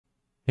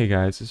Hey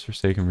guys, it's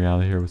Forsaken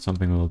Reality here with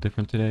something a little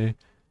different today.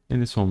 In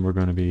this one we're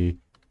going to be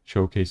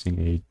showcasing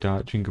a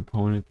dodging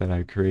component that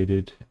I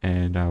created,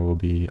 and I will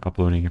be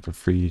uploading it for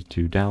free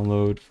to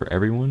download for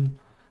everyone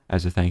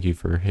as a thank you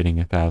for hitting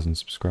 1,000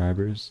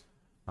 subscribers.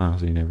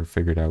 Honestly, never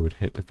figured I would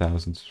hit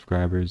 1,000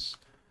 subscribers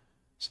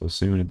so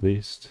soon at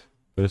least,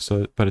 but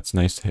it's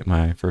nice to hit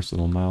my first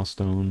little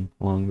milestone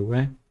along the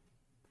way.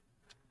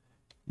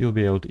 You'll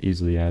be able to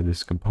easily add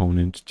this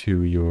component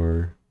to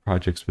your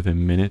projects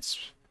within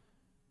minutes,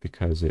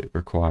 because it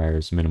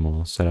requires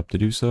minimal setup to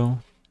do so.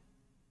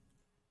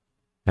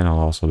 And I'll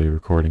also be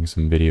recording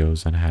some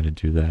videos on how to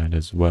do that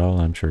as well.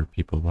 I'm sure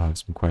people will have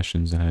some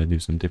questions on how to do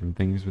some different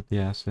things with the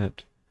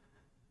asset.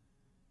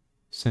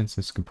 Since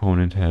this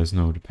component has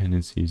no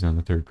dependencies on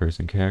the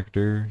third-person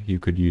character, you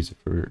could use it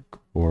for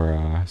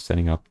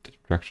setting up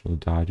directional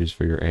dodges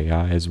for your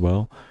AI as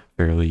well,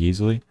 fairly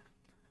easily.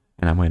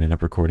 And I might end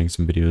up recording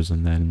some videos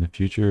on that in the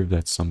future if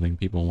that's something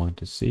people want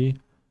to see.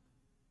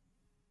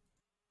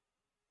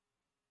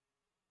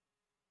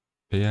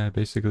 But yeah,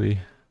 basically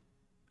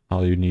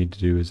all you need to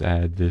do is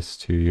add this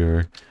to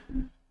your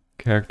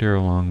character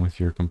along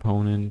with your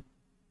component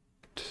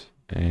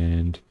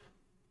and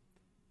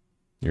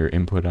your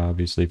input,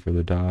 obviously, for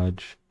the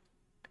dodge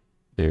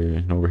there.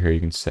 And over here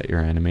you can set your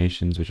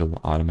animations, which will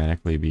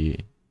automatically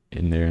be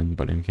in there,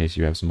 but in case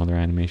you have some other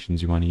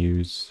animations you want to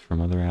use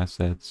from other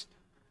assets,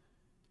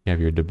 you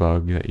have your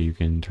debug that you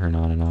can turn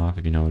on and off.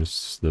 If you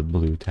notice the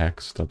blue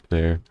text up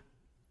there,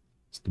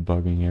 it's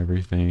debugging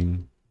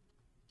everything.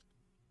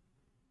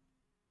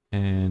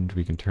 And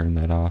we can turn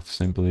that off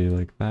simply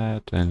like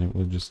that, and it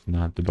will just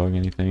not debug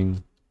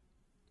anything.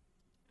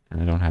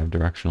 And I don't have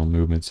directional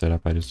movement set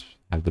up. I just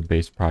have the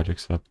base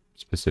project set up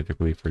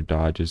specifically for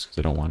dodges because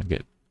I don't want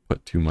to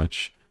put too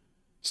much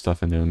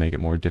stuff in there to make it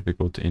more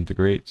difficult to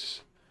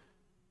integrate.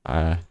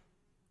 I'd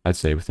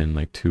say within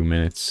like 2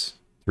 minutes,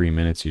 3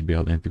 minutes, you'd be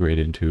able to integrate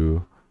it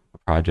into a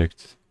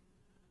project.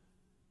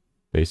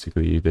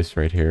 Basically, this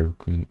right here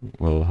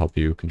will help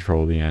you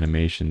control the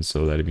animations,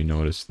 so that if you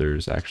notice,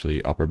 there's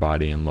actually upper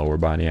body and lower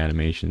body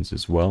animations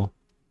as well.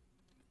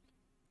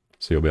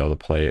 So you'll be able to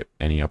play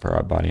any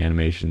upper body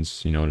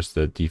animations. You notice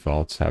the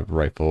defaults have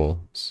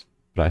rifles,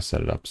 but I set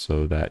it up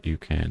so that you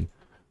can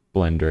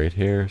blend right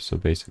here. So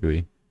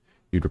basically,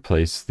 you'd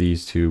replace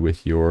these two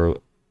with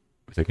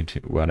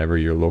whatever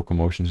your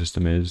locomotion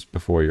system is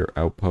before your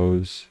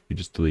outpose. You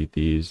just delete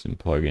these and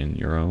plug in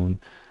your own,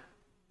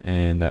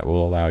 and that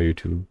will allow you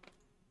to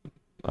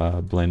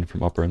blend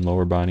from upper and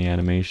lower body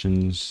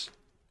animations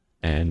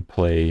and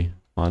play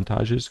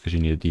montages, because you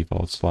need a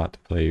default slot to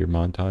play your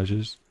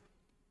montages.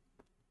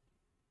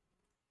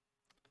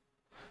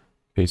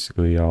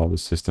 Basically all the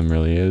system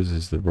really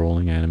is the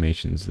rolling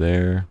animations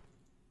there,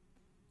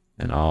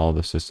 and all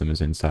the system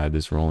is inside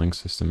this rolling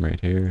system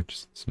right here.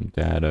 Just some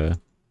data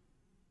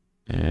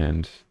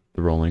and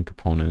the rolling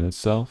component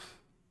itself.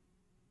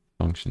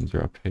 Functions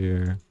are up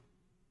here,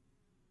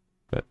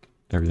 but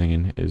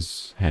everything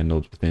is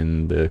handled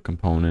within the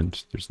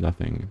component. There's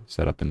nothing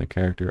set up in the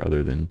character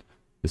other than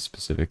this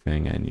specific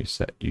thing, and you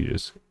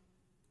just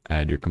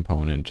add your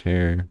component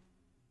here,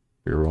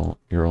 your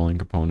rolling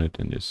component,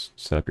 and just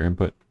set up your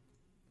input.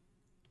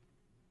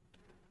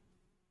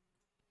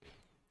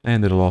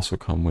 And it'll also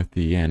come with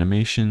the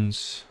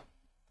animations.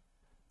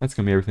 That's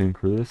gonna be everything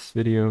for this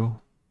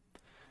video.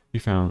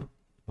 Well,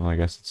 I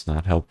guess it's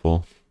not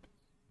helpful.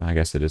 I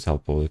guess it is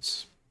helpful.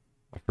 It's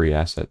a free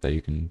asset that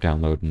you can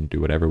download and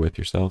do whatever with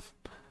yourself.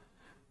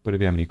 But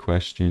if you have any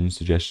questions,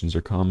 suggestions,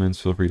 or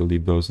comments, feel free to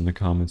leave those in the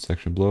comments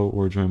section below,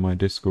 or join my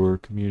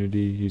Discord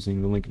community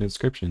using the link in the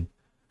description.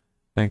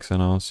 Thanks,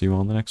 and I'll see you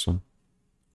on the next one.